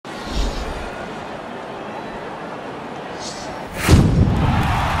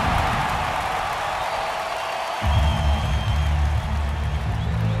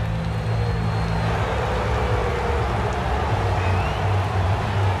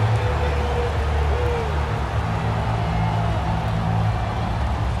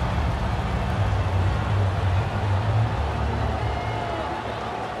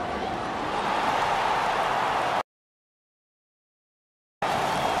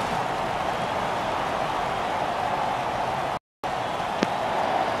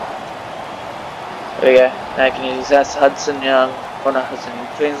There we go. Now you can use that's Hudson Young, or not Hudson,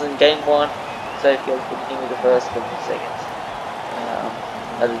 Queensland game 1. So if you're beginning with the first, but the second.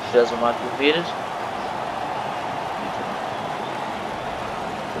 That shows what might be repeated.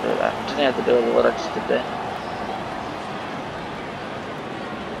 I didn't have to do what I just did there.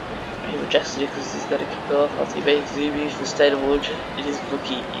 Here Jackson Nicholas has got to kick off after he beat Zuby for the State of Origin in his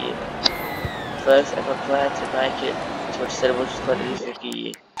rookie year. First ever player to make it to a State of Origin squad in his rookie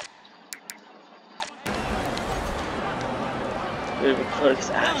year. Ruben Clark is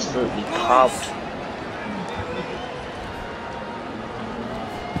absolutely pumped.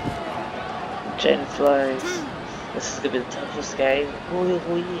 Jaden Flores. This is going to be the toughest game all year,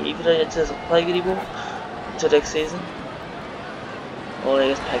 even though it doesn't play anymore until next season. All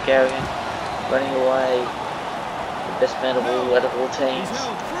against Pat Garrigan, running away, the best man of all out of all teams.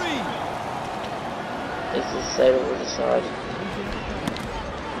 This is the State of Origin side.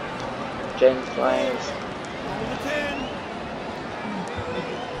 Jaden Flames.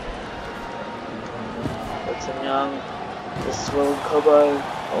 Hudson Young, the swirl combo.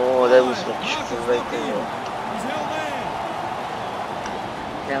 Oh, that was like straight there.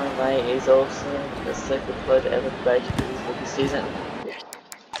 Cameron May is also the second player to ever break in his rookie season.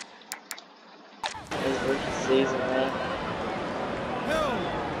 His rookie season, man.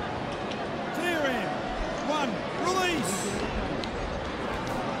 Clear him. 1, release.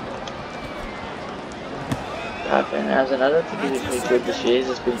 And as another thing he's been pretty good this year, he's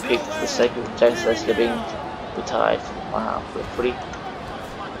just been picked for the sake of James Lester being retired from footy.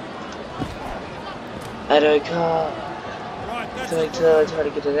 Ado Carr, trying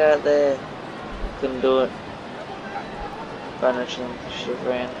to get it out there, couldn't do it. Financial should have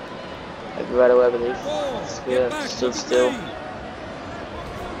ran right away, I believe. Stood still.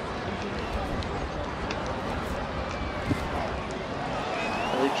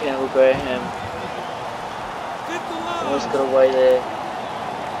 Luke Campbell Graham almost got away there.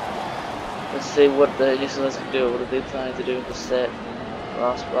 Let's see what the New Zealanders can do. What are they planning to do in the set?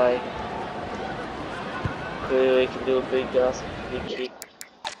 Last play. Clearly can do a big kick.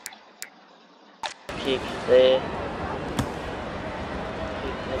 Kick there.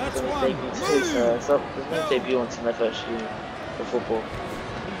 Kick on his debut too, so it's not, there's no debut until their first year for football.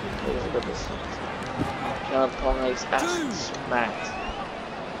 Look at this. Callum Ponga's absolutely smacked.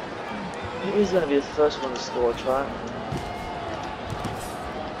 He's going to be the first one to score a try.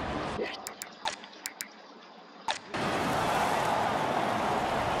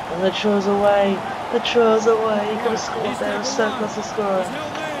 And the throw's away. The throw's away. He could have scored there. It was so close to scoring.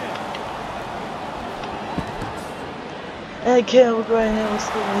 And Campbell Graham will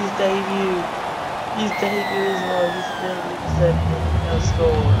score his debut. His debut as well. He's going to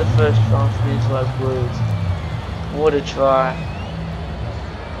score the first try for the New Zealand Blues. What a try.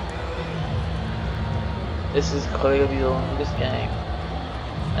 This is clearly going to be the longest game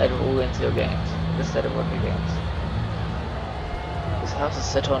out of all NCL games. The State of Rugby games. This house is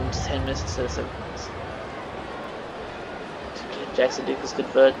set on 10 minutes instead of 7 minutes. Jackson Nicholas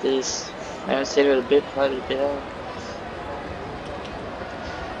convert this. I haven't seen it a bit, played it a bit out.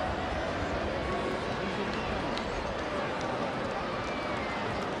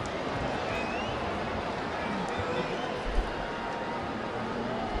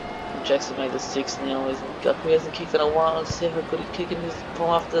 Jackson made the 6-0. He hasn't kicked in a while. Let's see how good he's kicking this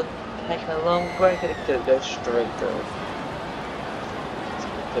from after taking a long break. And it could go straight through.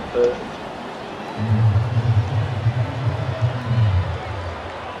 Conversion.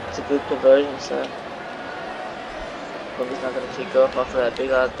 It's a good conversion, so probably not going to kick off after that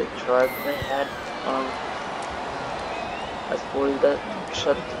big try they had. That's 40 that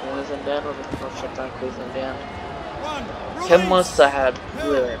shut Queensland down, or not shut down Queensland down. Ken Monster had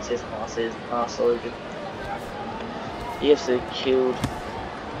really his last origin. He absolutely killed.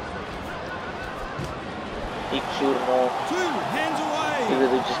 He killed them all. He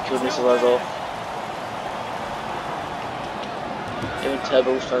really just killed Mr. off. Even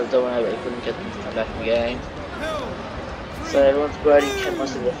Turbo was trying to dominate, but he couldn't get them to come back in the game. So everyone's grading Ken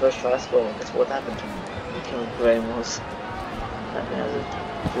Monster in the first try score. That's what happened. Ken Graham was. And now the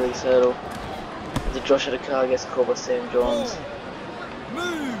Felix Hurdle. The Josh Adokar gets called by Sam Johns.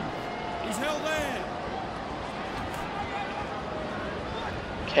 Move! He's held there.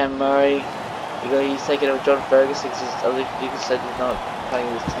 Cam Murray, he's taking over John Ferguson because you can say he's not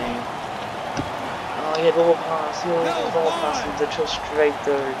playing with his team. Oh yeah, ball pass, ball pass and the trill straight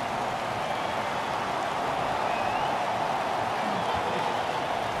through.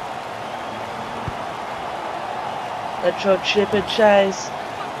 That trill chip and chase.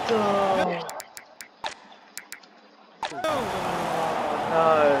 Oh.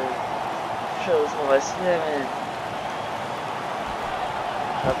 No. Shows how I see them in.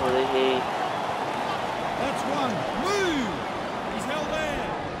 Probably he. That's one. Move! He's held there.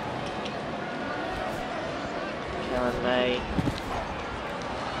 Kellen May.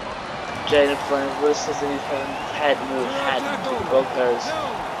 Jaden Flynn versus that he's had two goalkeepers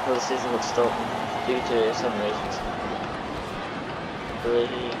for the season would stop due to some reasons. Really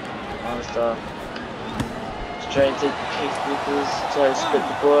he monster. Straight to Keith Nichols, so split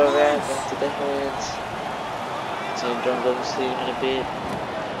the ball around into the hands. So John obviously in a bit.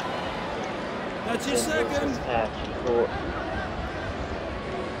 That's your second. Catch, caught.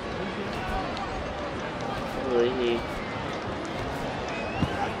 Really he.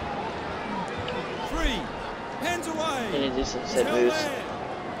 3. Hands away. He needs to do some set moves.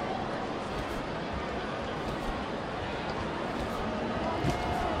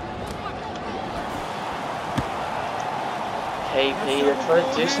 KP, they're trying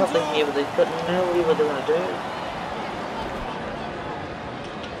to do something here, but they've got no idea what they're going to do.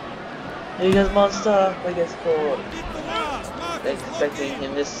 Here goes Monster, they get caught. They're expecting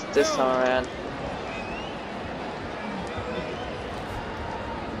him this time around.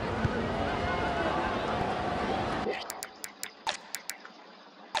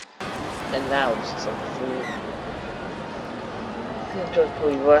 And now it's just like food. I think George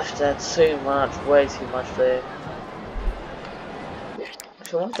probably rushed that too much, way too much there.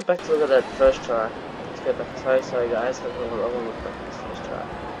 Actually, I want to go back to look at that first try. Let's go back to try. Sorry guys, I will look back at this first try.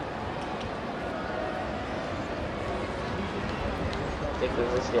 I think it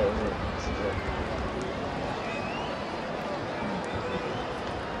was this guy, was it? This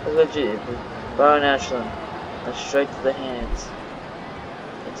is it. Legit, Byron Ashland, and straight to the hands.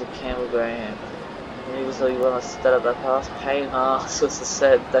 Into Campbell Graham. And he was like, you want to set up that pass? Payne Haas was the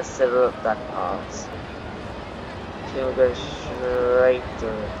set that set up that pass. Campbell goes straight through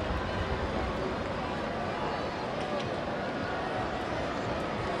it.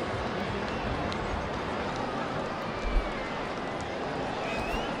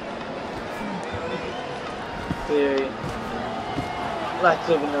 Theory. That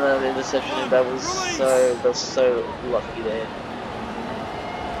could have been another interception, that was so lucky there.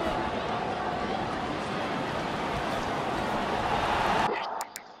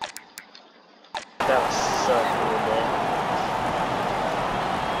 That was so cool there.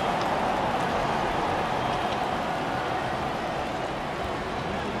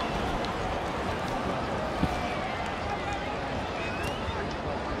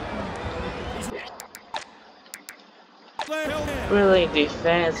 Brilliant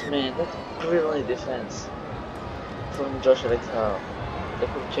defense, man. That's brilliant defense from Josh Alexander. They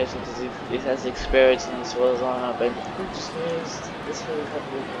could have chased him because he has experience in this world lineup, and he just missed. This really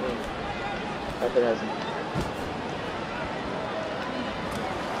happened to me. Hope it hasn't.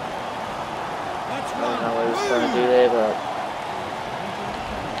 I don't know what he was trying to do there, but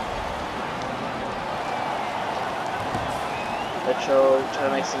Patrol trying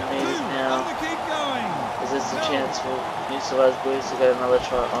to make some meters now. Is this a chance for New South Wales Blues to get another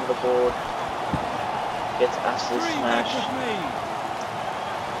try on the board? Gets absolutely smashed.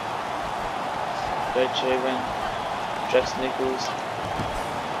 Go Chauvin. Jax Nichols.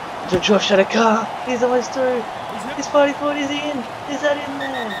 To Josh Adaka. He's almost through. He's 44, he's in. He's that in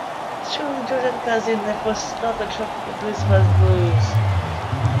there. Surely Josh Adaka's in there for stop the truck for the New South Wales Blues.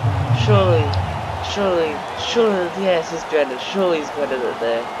 Surely, yes, he's grounded. Surely he's grounded it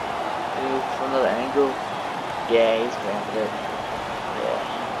there. From another angle. Yeah, he's grounded it. Yeah,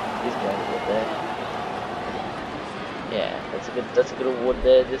 he's grounded it there. Yeah, that's a good award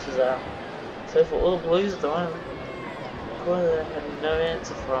there. This is so for all the Blues at the moment, I had no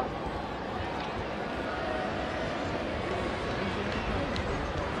answer from.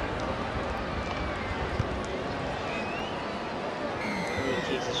 He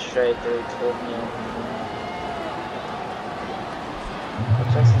keeps it straight through 12-0. But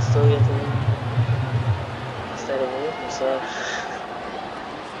Jackson's still yet to win State of War, so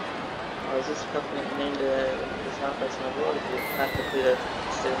I was just confident named this halfway to my board if you can't complete a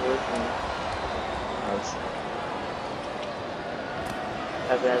State of War from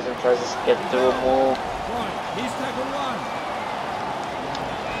Happen tries to get through more. Right, here's tackle one.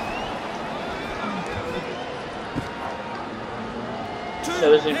 So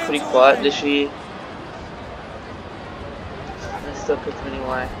it's been pretty quiet this year. They still picked him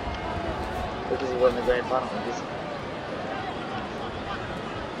anyway because he won the grand final.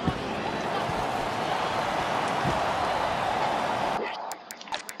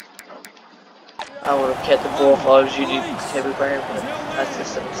 I would have kept the ball if I was you, Campbell Graham, but that's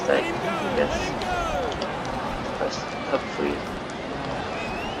just a mistake, I guess. First, cup free.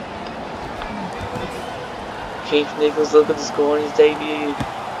 Keith Nichols looking to score in his debut.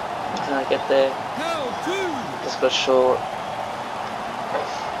 Can't get there. Held 2. Just got short.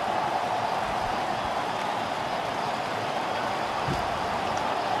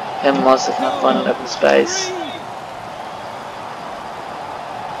 Kevin Monster can't find an open space. 3.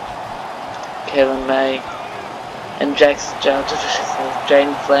 Kevin May and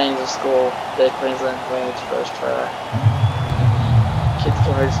Jaden Flames will score the Queensland Rangers first try. Kids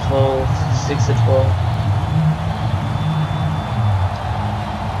Converge 12, 6-12.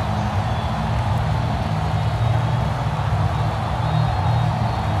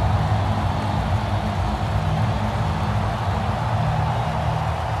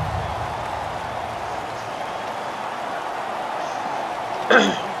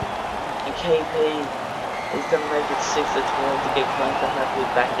 And KP is going to make it 6-12 to get Queensland hopefully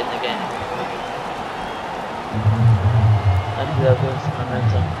back in the game. Hopefully they'll give us some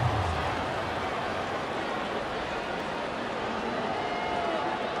momentum.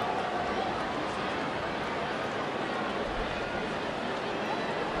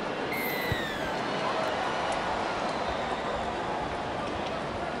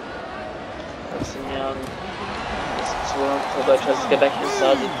 Hudson Young. Although tries to get back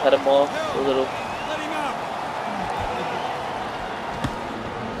inside and cut him off a little. Let him up.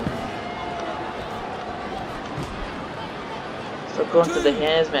 Stop going to the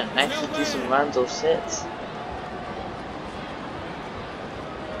hands, man, and actually do some runs or sets.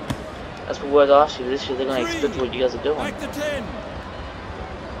 That's what Word asked you this year, they're going to expect what you guys are doing. Back to 10.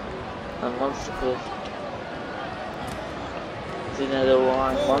 And Monster could. You know they're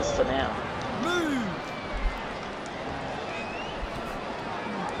on Monster now. Move.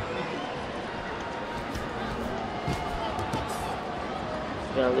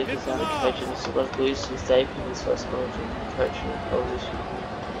 Gonna leave his own coaching and still got Luis who's taking his first coaching position.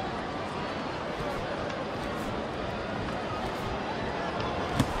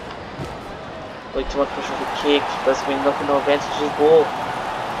 Way too much pressure for the kick, that's been knocking no advantage his ball.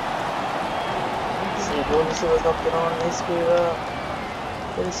 See, Bullness was knocking on, they screwed it up.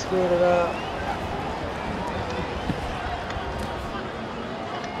 They screwed it up.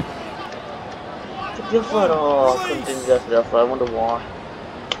 The Delphi, oh, I couldn't do that for Delphi, I wonder why.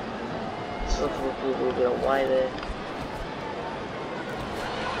 Looking for a little bit of why there.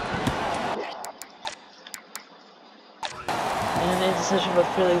 And an interception by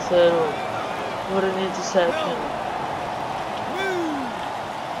Felix Hurdle. What an interception.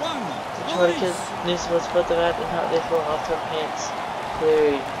 To try to get Newsworth further out and out there for half-time hits.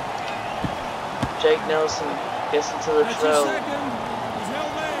 Cleary. Jake Nelson gets into the trail.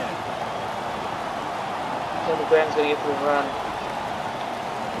 Campbell Graham's going to get for the run.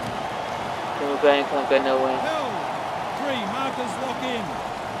 Campbell Graham can't go nowhere. 3 markers lock in.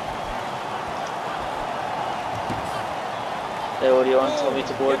 They're already on Tommy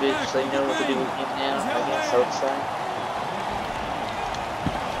Taboyevich, so you know what to do with him now, I guess I would say.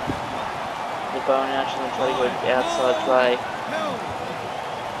 The Bowen actually try to go outside play.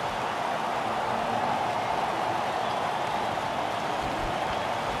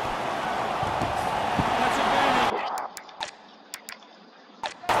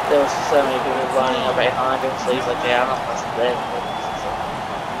 There was so many people lining up behind him, so he's like, yeah, I'm not passing there.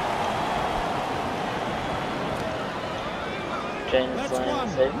 James Lane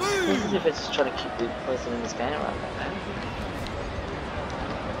said, this is if it's just trying to keep the person in this game right now.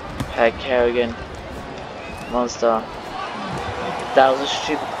 Pat Carrigan. Monster. That was a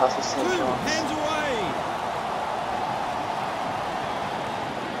stupid pass with St. John's. Hands away.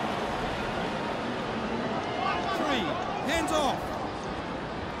 Hands off.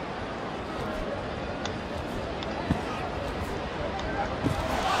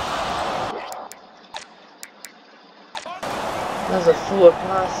 That was a forward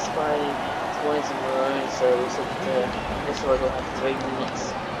pass by Twins and Maroon, so it looks like this one will have 3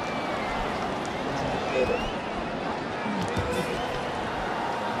 minutes to complete it.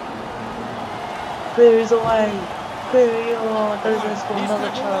 Cleary's away! Cleary, oh, that is going to score another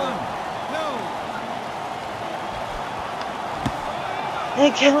try.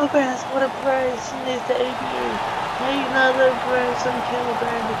 And Campbell Graham scored a brace in his debut. Another brace on Campbell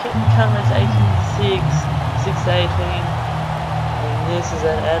Graham to keep Cummins 18-6, 6-18. And this is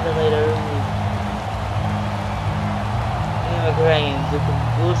at Adelaide only. Campbell Graham's looking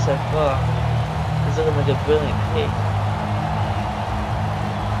good so far. He's looking like a brilliant pick.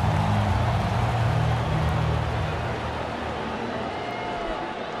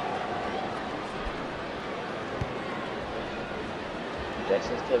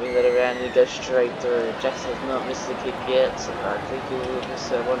 Jackson's coming that around and he goes straight through. Jackson's not missed the kick yet, so I think he will miss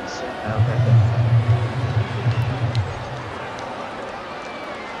that one soon.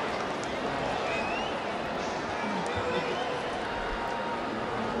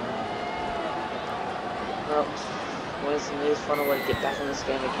 Well, Winston needs to find a way to get back in this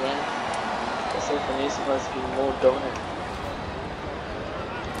game again. Let's see if the News supposed to be more dominant.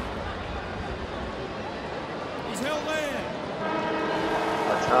 He's held there.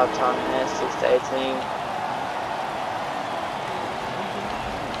 That's half time there, 6-18.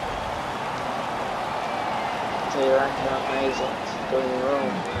 I'll tell you that, how amazing. It's doing it wrong.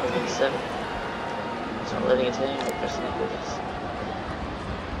 Moving 7. It's not letting it in with Preston Nicholas.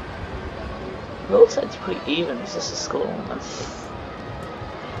 It looks like it's pretty even, it's just a score line.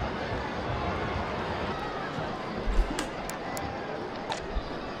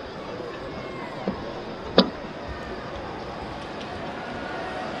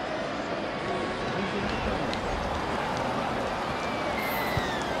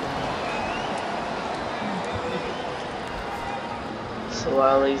 So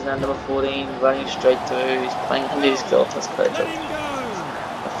Wiley's now number 14, running straight through, he's playing under his belt as coach. Let him go.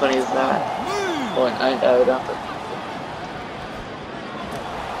 How funny is that? Move. Oh, and ain't out up.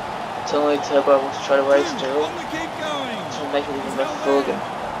 Totally Turbo wants to try to race still. On the keep going. To make it even better for Fulgham.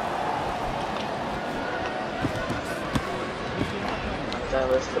 That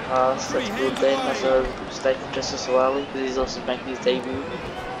was the pass, that's good then, that's a mistake from Justice Wiley, because he's also making his debut.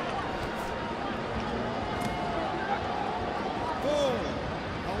 Ball.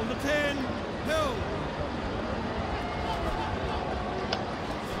 Hold the 10. Hill.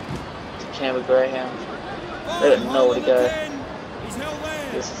 Canberra Greyhound. Ball. They don't know where to Hold go. the 10. He's held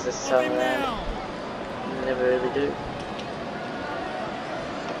there. This is the Stop time him around. now. You never really do.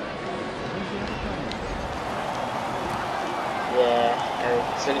 Yeah, Harry.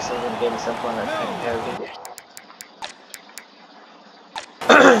 Ferguson's going to get me some fun at Harry.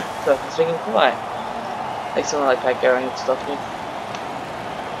 So, I'm speaking quiet. Like someone like Pat Garring would stop him.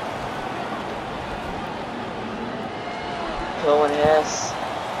 Cohen House.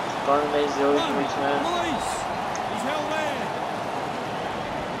 Finally made his origin return. Police. He's held there.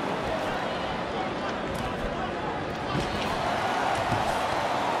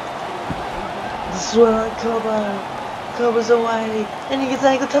 This is where I Cobra's away, and he gets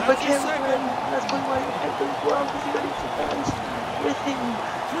angled top by Cameron. That's one way to get as well because he got his defense with him.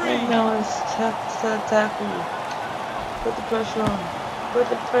 And now it's tackle. Put the pressure on. Put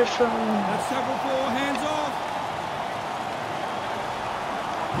the pressure on. That's tackle 4. Hands off.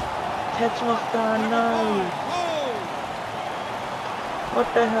 Catch him off guard. No. Oh. What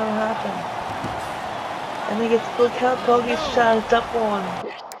the hell happened? And he gets good Cal gets charged up on.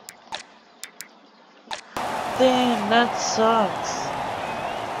 Damn, that sucks.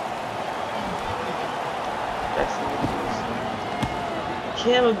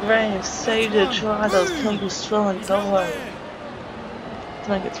 Cameron Graham saved a try that was coming strong and go away. I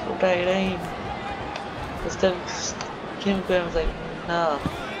think it's for 18. Instead of Cameron Graham was like, nah,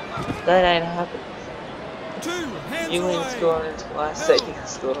 that ain't happened. 2. Hands You ain't away. scoring twice, second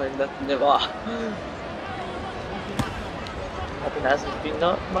scoring nothing never. Happened hasn't been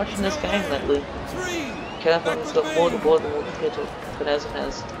not much in this game lately. 3. Cameron's got more the ball than what Peter Vanessa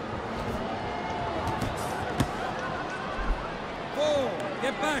has. 4.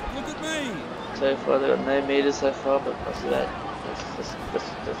 Get back. Look at me. So far they got no meters so far, but after that, this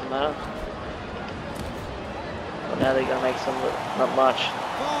doesn't matter. Well, now they're gonna make some, not much.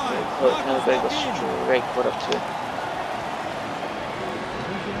 5. Now they got straight caught up to it.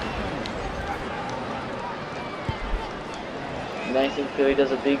 Nathan Curry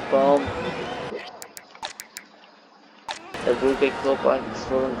does a big bomb. They will get caught by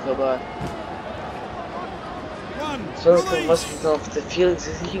Swollen Cobar. 1. Swollen Cobar must be gone for the feelings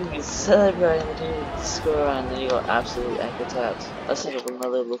as he was celebrating the team with the score, and then he got absolutely ankle tapped. Let's have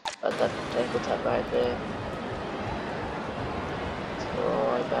another look at that ankle tap right there. Let's go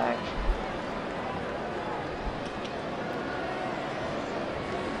right back.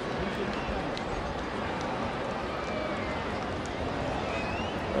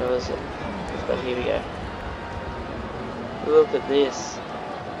 Where was it? But here we go. Look at this.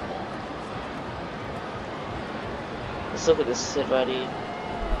 Let's look at this set right here.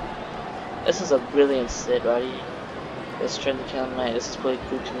 This is a brilliant set right here. Let's try to kill mate. This is probably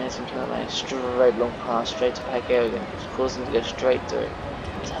good command from kill mate. Straight long pass straight to Pat Garrigan, which caused him to go straight through.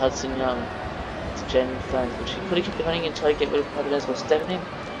 To Hudson Young. To Jamie Flank, which he could have kept running and tried to get rid of Papadez while stepping in.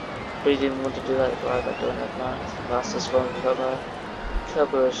 But he didn't want to do that right by doing that mark. Fastest from cover.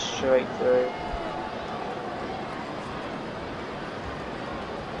 Cover straight through.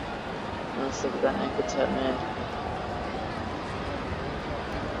 Let's look at that ankle tap, man.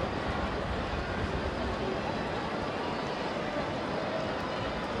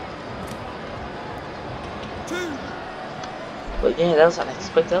 But Yeah, that was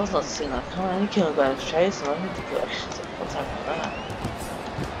unexpected. That was not seen like, come on, you can't go and chase him. I need to go. What's happening with that?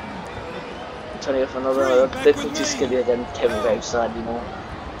 Turning off another, they could just get it and Kevin Graves side, you know.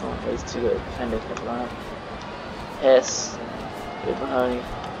 Oh, these two defenders kept line. Hess, with Mahoney.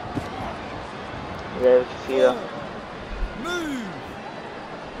 David Kafir. Move.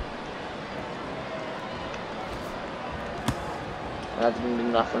 That didn't do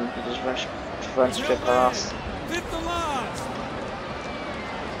nothing. He just run straight past. Hit the last.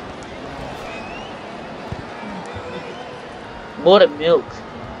 What a milk.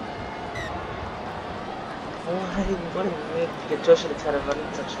 Why? What a milk to get Josh at the kind of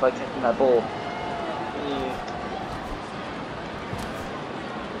running touch by taking that ball. Yeah.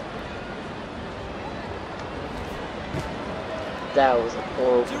 That was a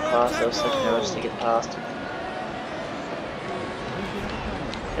horrible pass. That was such an error to get past him.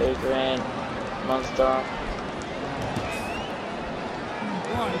 Harry Grant, monster.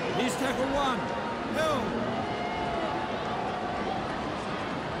 Right, here's tackle one. Held.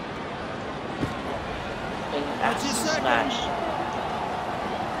 That's his smash.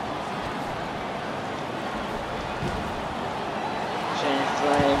 Change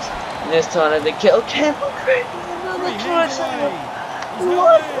flames. And this time they kill Campbell Craig. Another try.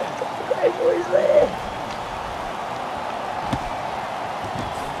 What? Craig was there.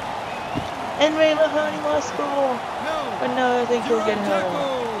 And Ray Mahoney must score. But no, I think he'll get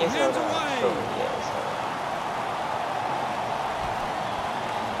home. Yes, he'll go.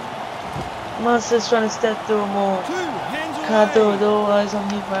 Monster's trying to step through them all. Can't do it, all eyes on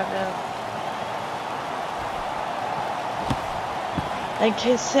him right now. And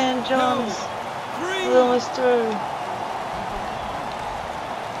Kiss St. John's is almost through.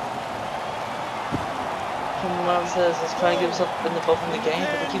 Monsters is trying to get himself in the bottom of the game,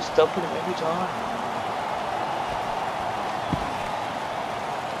 but they keep stopping him every time.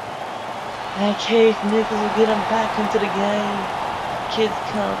 And Keith Nichols will get him back into the game. Kids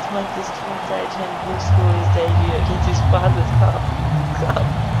can't make this 2018 who scored his debut against his father's club.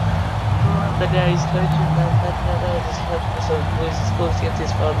 But now he's coaching so he scores against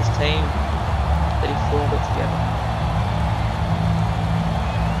his father's team that he formed it together.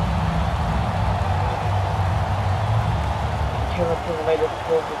 Caleb made a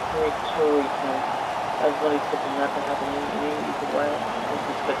perfect break too. I was really expecting that to happen in either way. I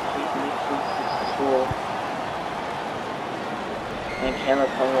was expecting Keith Nichols to score. And Cameron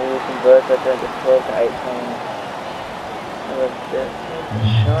Plummer will convert that down to 12 to 18. That's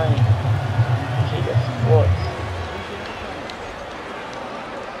shiny. He just squats.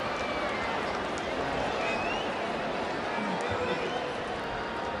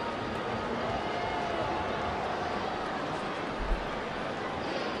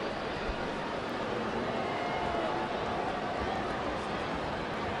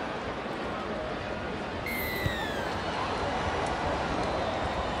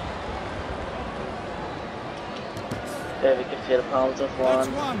 There we can see the palms of one.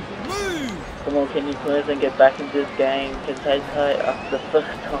 Come on, can you please and get back into this game? Can take tight after the first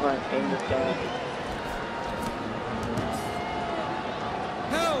time in this game.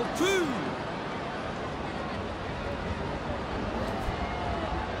 Hell, 2.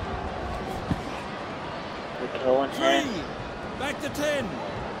 We go on 3. Back to 10.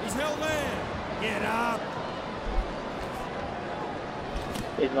 He's held there. Get up.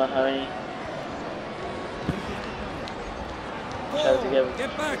 Here's Mahoney. Tries to get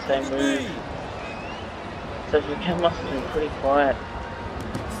the same move. So if you can, must have been pretty quiet.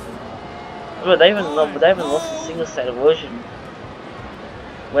 But they haven't lost a single state of origin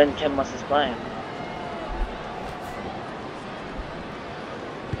when Ken Moss is playing.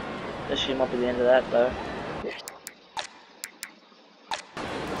 This shit might be the end of that though.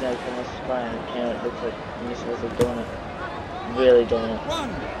 Now Ken Moss is playing, it looks like New South Wales are doing it. Really doing it.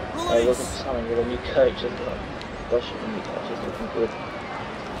 They're looking for something with a new coach as well. Gosh, the new coach is looking good.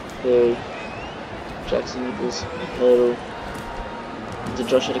 Barry, Jackson Nichols, Hurdle. To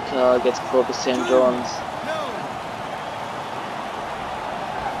Josh at the car, gets caught by St. John's.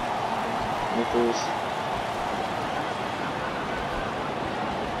 Nichols.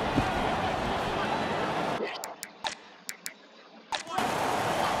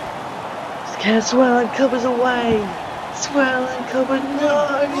 Swell covers away. Swell covered. No,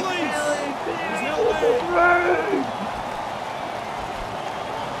 he's killing me.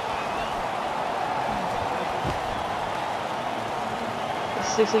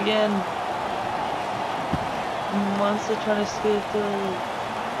 6 again. Monster trying to skate through.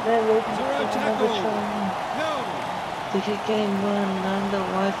 They're looking for another try. They keep getting 1 under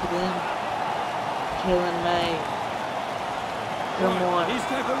wide for them. Killing May. Come on. He's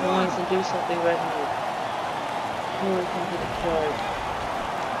tackle Come on, one. and do something right here. Surely can get a card.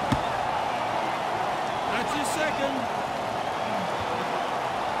 That's his second.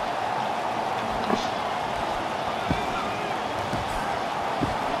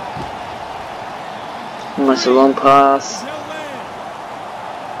 Nice a long pass. He's held there.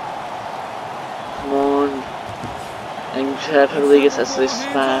 Come on. And Rodriguez has to be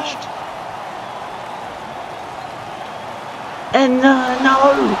smashed. And no!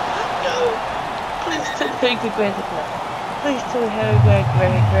 Please tell me Harry granted that. Please tell me Harry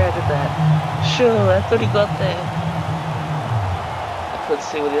granted that. Sure, I thought he got there. I couldn't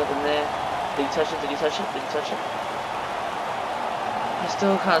see what he happened there. Did he touch it? Did he touch it? Did he touch it? I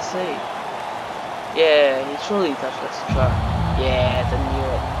still can't see. Yeah, he surely touched it. Let's try. Yeah, I knew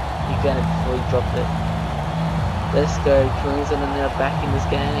it. He got it before he dropped it. Let's go. Queensland are now back in this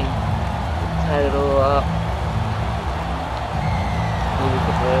game. Tied it all up. Maybe we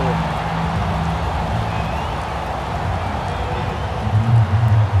could throw it.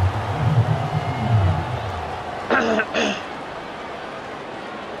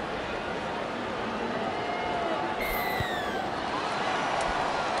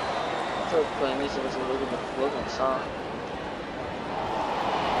 Playing this was a little bit of a song.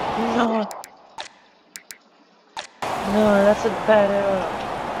 No, that's a bad arrow.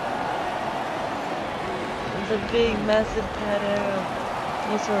 It's a big, massive bad arrow.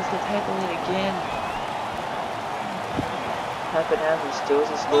 He's supposed to tackle it again. Happen still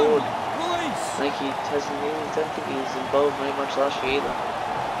has scored. Like he hasn't even don't think he's involved very much last year either.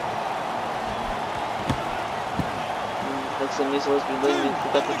 Like some New Zealand's been losing,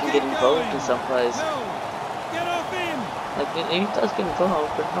 forgot they can get involved in some plays. Like he does get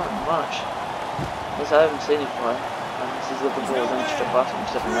involved, but not much. Because I haven't seen him play. Unless he's got the ball and extra pass and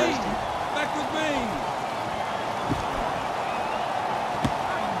just haven't noticed him. Back with me.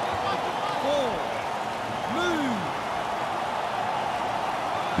 4. Move.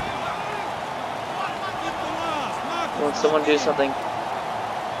 Get the last. Marcus. Will someone do something?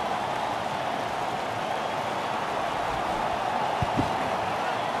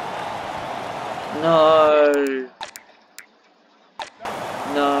 No.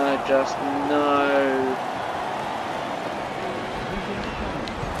 No, just no.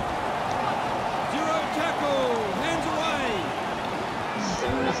 Zero tackle. Hands away.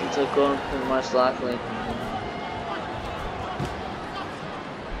 Simmons took on most likely.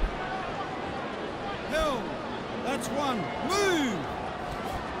 Held. That's 1. Move.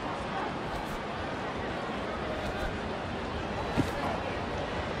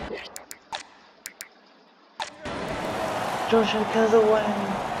 Joshua Kaza away.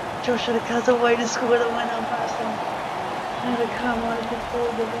 Joshua Kaza away to score the winner on Boston. And the Carmona to score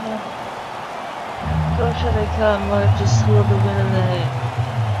the winner. Joshua Carmona to score the winner there.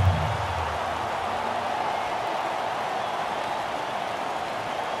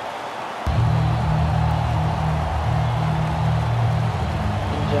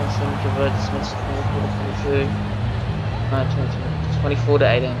 And Jackson converted Smith's 24 to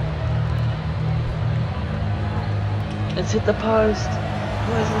 18. Let's hit the post.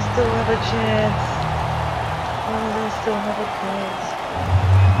 Queensland still have a chance. Queensland still have a chance.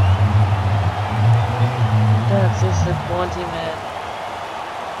 That's disappointing, man.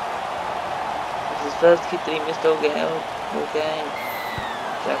 It's his first kick that he missed all game.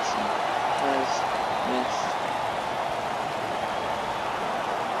 Jackson has missed.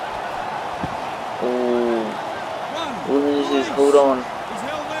 Oh. Williams just hold on. He's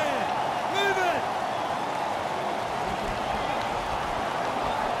held there. Move it.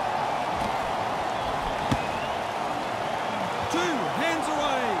 2. Hands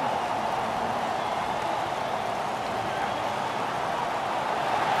away.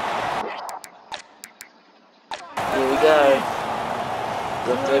 Here we go.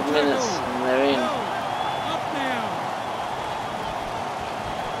 Got 3 minutes and they're in. Up now.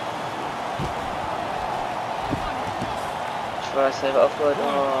 Try to save offload.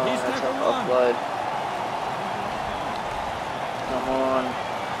 Oh, that's an offload. Come on.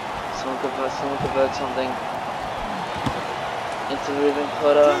 Someone convert something. Into Ruben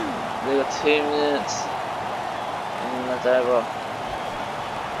Potter. They got 2 minutes. And then that's over.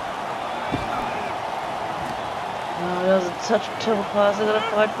 No, that was such a terrible pass. I gotta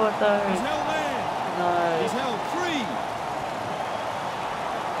fight for it though. He's held there. No. He's held 3.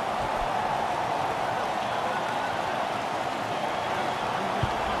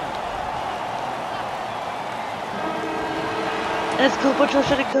 Let's go for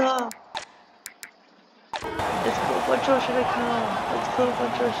Joshua the car. Let's go for Joshua the car. Let's go for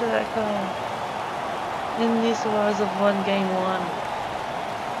Joshua the car. And New Suarez have won game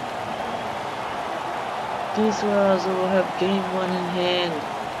 1. New Suarez will have game 1 in hand.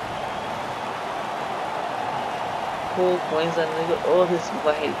 Poor Queensland, they got all this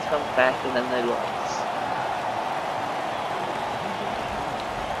way to come back and then they lost.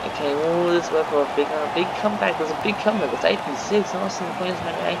 Okay, all this work for a big comeback. It was a big comeback. It was 8-6. Austin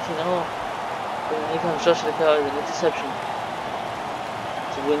Queensland 18-0. And here comes Josh Nicole with an interception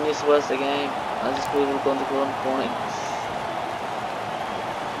to win this was the game. I just believe we're going to go on points.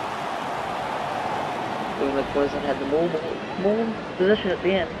 Even though Queensland had the more possession at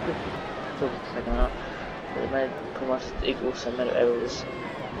the end, until the second half. But it made pretty much equal, so it made it errors.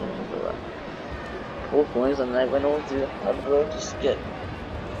 Poor Queensland, they went on to hard work just to get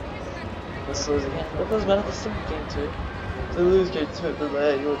this lose again. But it doesn't matter, they still game 2. If they lose game 2, then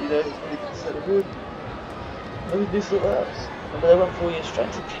they already know who's 20% of good. Maybe this will last. But they won 4 years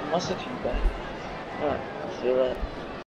straight, so Ken Musser came back. Alright, I feel that.